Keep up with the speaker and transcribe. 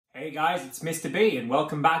Hey guys, it's Mr. B and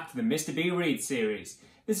welcome back to the Mr. B Reads series.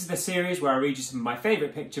 This is the series where I read you some of my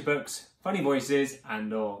favourite picture books, funny voices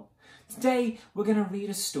and all. Today we're going to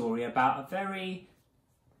read a story about a very...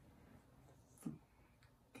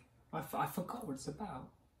 I forgot what it's about.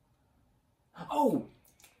 Oh!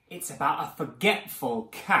 It's about a forgetful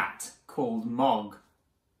cat called Mog.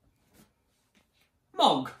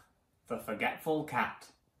 Mog, the forgetful cat.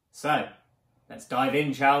 So, let's dive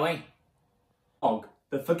in, shall we? Mog,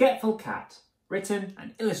 the Forgetful Cat, written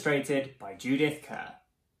and illustrated by Judith Ker.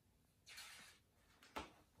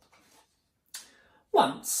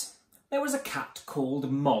 Once, there was a cat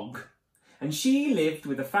called Mog, and she lived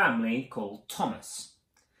with a family called Thomas.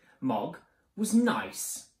 Mog was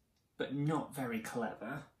nice, but not very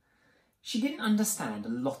clever. She didn't understand a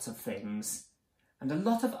lot of things, and a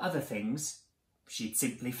lot of other things she'd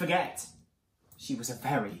simply forget. She was a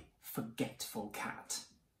very forgetful cat.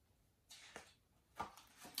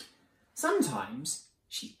 Sometimes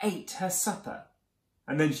she ate her supper,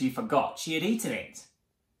 and then she forgot she had eaten it.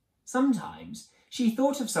 Sometimes she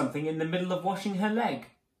thought of something in the middle of washing her leg,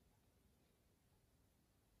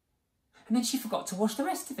 and then she forgot to wash the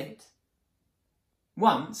rest of it.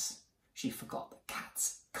 Once, she forgot that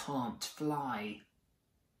cats can't fly.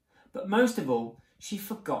 But most of all, she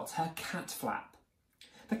forgot her cat flap.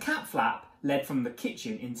 The cat flap led from the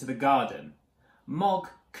kitchen into the garden. Mog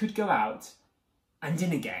could go out and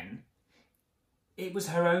in again. It was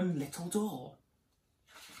her own little door.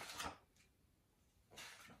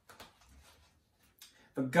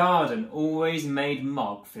 The garden always made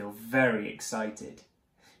Mog feel very excited.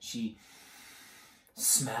 She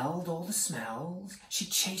smelled all the smells, she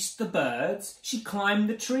chased the birds, she climbed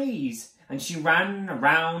the trees, and she ran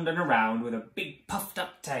around and around with a big puffed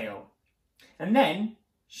up tail. And then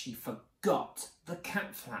she forgot the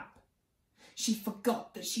cat flap. She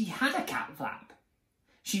forgot that she had a cat flap.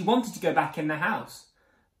 She wanted to go back in the house,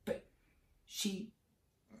 but she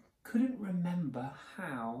couldn't remember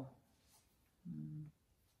how.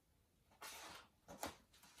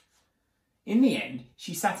 In the end,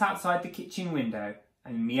 she sat outside the kitchen window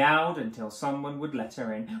and meowed until someone would let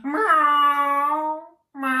her in. Meow,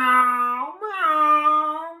 meow,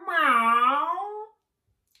 meow, meow.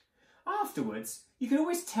 Afterwards, you could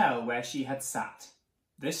always tell where she had sat.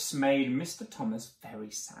 This made Mr. Thomas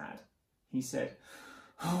very sad. He said,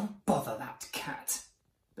 "Oh, bother that cat."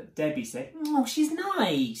 But Debbie said, "Oh, she's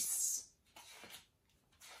nice."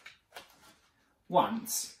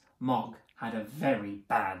 Once, Mog had a very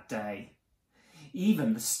bad day.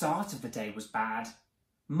 Even the start of the day was bad.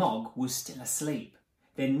 Mog was still asleep.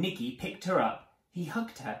 Then Nicky picked her up. He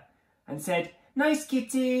hugged her and said, "Nice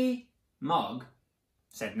kitty." Mog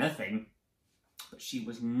said nothing, but she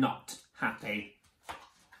was not happy.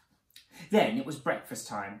 Then it was breakfast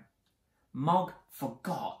time. Mog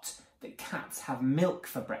forgot that cats have milk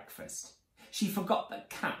for breakfast. She forgot that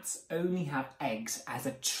cats only have eggs as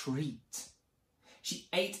a treat. She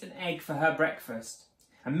ate an egg for her breakfast,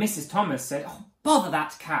 and Mrs. Thomas said, "Oh, bother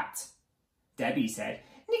that cat." Debbie said,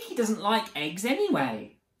 "Nicky doesn't like eggs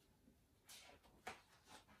anyway."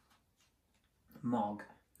 Mog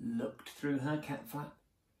looked through her cat flap.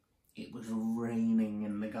 It was raining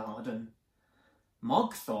in the garden.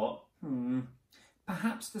 Mog thought,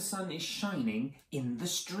 perhaps the sun is shining in the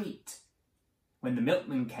street. When the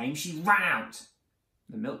milkman came, she ran out.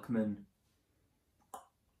 The milkman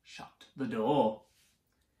shut the door.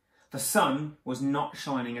 The sun was not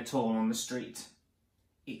shining at all on the street.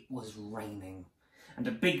 It was raining, and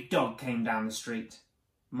a big dog came down the street.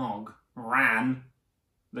 Mog ran.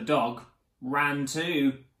 The dog ran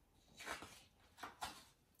too.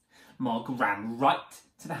 Mog ran right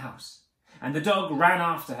to the house, and the dog ran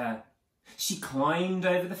after her. She climbed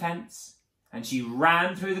over the fence, and she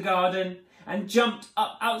ran through the garden, and jumped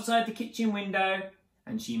up outside the kitchen window,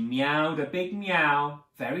 and she meowed a big meow,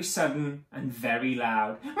 very sudden and very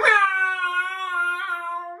loud. Meow,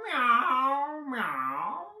 meow,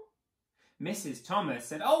 meow. Mrs. Thomas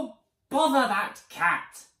said, "Oh, bother that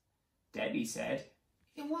cat." Debbie said,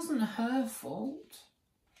 "It wasn't her fault."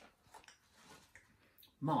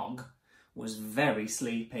 Mog was very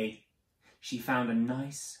sleepy. She found a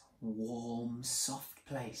nice, warm, soft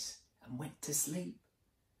place and went to sleep.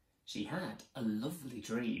 She had a lovely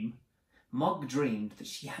dream. Mog dreamed that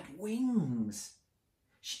she had wings.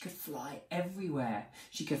 She could fly everywhere.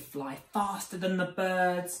 She could fly faster than the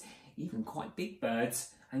birds, even quite big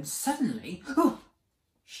birds, and suddenly,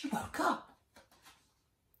 she woke up.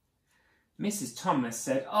 Mrs. Thomas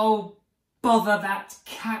said, "Oh, bother that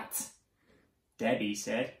cat." Debbie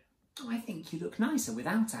said, "I think you look nicer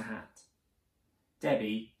without a hat."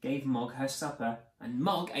 Debbie gave Mog her supper, and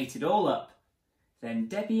Mog ate it all up. Then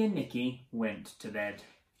Debbie and Nicky went to bed.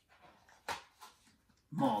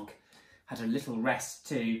 Mog had a little rest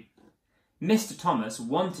too. Mr. Thomas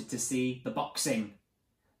wanted to see the boxing.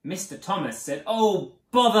 Mr. Thomas said, "Oh,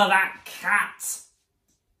 bother that cat!"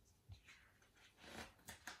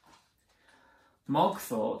 Mog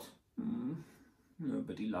thought,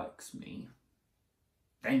 nobody likes me.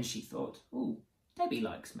 Then she thought, oh, Debbie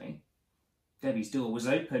likes me. Debbie's door was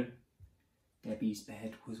open. Debbie's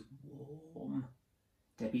bed was warm.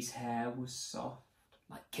 Debbie's hair was soft,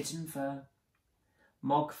 like kitten fur.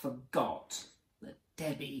 Mog forgot that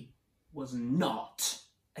Debbie was not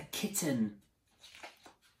a kitten.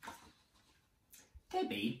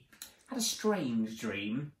 Debbie had a strange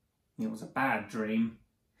dream. It was a bad dream.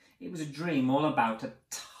 It was a dream all about a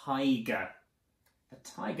tiger. The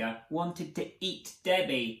tiger wanted to eat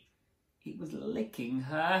Debbie. It was licking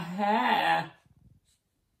her hair.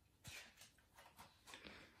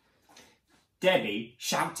 Debbie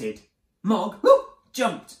shouted. Mog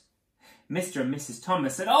jumped. Mr. and Mrs.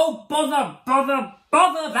 Thomas said, "Oh, bother, bother,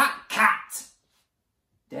 bother that cat!"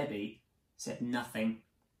 Debbie said nothing.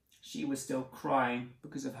 She was still crying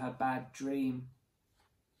because of her bad dream.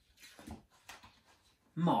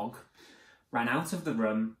 Mog ran out of the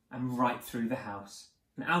room and right through the house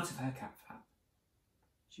and out of her cat flap.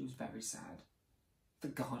 She was very sad. The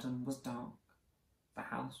garden was dark. The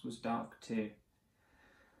house was dark too.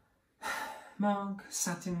 Mog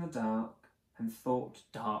sat in the dark and thought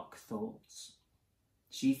dark thoughts.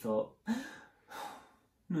 She thought,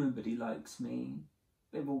 nobody likes me.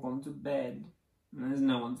 They've all gone to bed and there's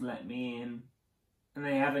no one to let me in. And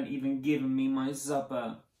they haven't even given me my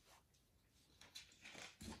supper.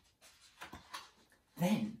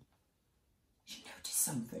 Then she noticed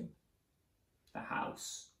something. The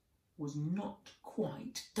house was not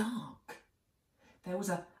quite dark. There was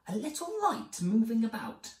a little light moving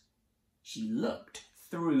about. She looked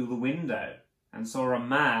through the window and saw a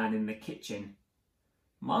man in the kitchen.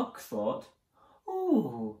 Mog thought,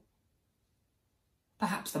 oh,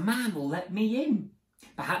 perhaps the man will let me in.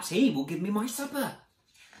 Perhaps he will give me my supper.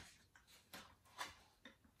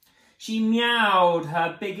 She meowed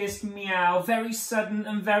her biggest meow, very sudden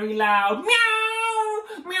and very loud.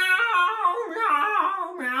 Meow, meow,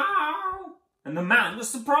 meow, meow. And the man was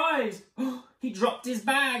surprised. He dropped his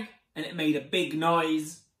bag and it made a big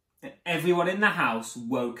noise. And everyone in the house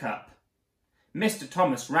woke up. Mr.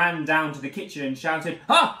 Thomas ran down to the kitchen and shouted,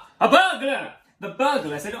 "Ah, a burglar!" The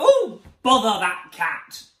burglar said, "Oh, bother that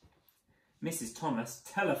cat!" Mrs. Thomas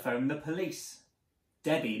telephoned the police.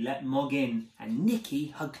 Debbie let Mog in and Nicky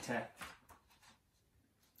hugged her.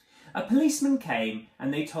 A policeman came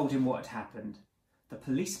and they told him what had happened. The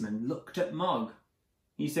policeman looked at Mog.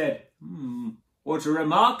 He said, "What a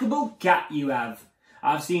remarkable cat you have.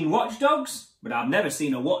 I've seen watchdogs, but I've never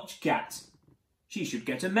seen a watch cat. She should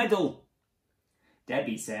get a medal."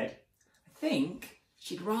 Debbie said, "I think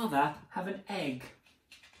she'd rather have an egg."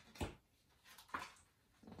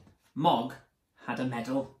 Mog had a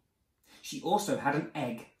medal. She also had an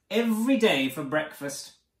egg every day for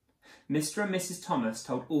breakfast. Mr. and Mrs. Thomas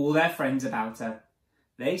told all their friends about her.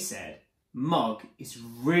 They said, Mog is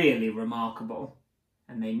really remarkable.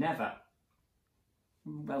 And they never,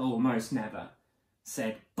 well, almost never,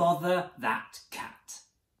 said, bother that cat.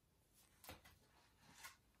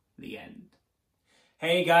 The end.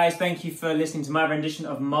 Hey guys, thank you for listening to my rendition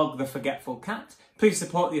of Mog the Forgetful Cat. Please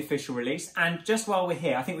support the official release. And just while we're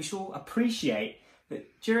here, I think we should all appreciate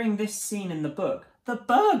that during this scene in the book, the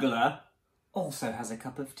burglar also has a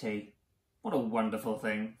cup of tea. What a wonderful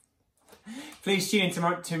thing. Please tune in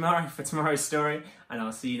tomorrow for tomorrow's story, and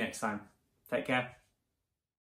I'll see you next time. Take care.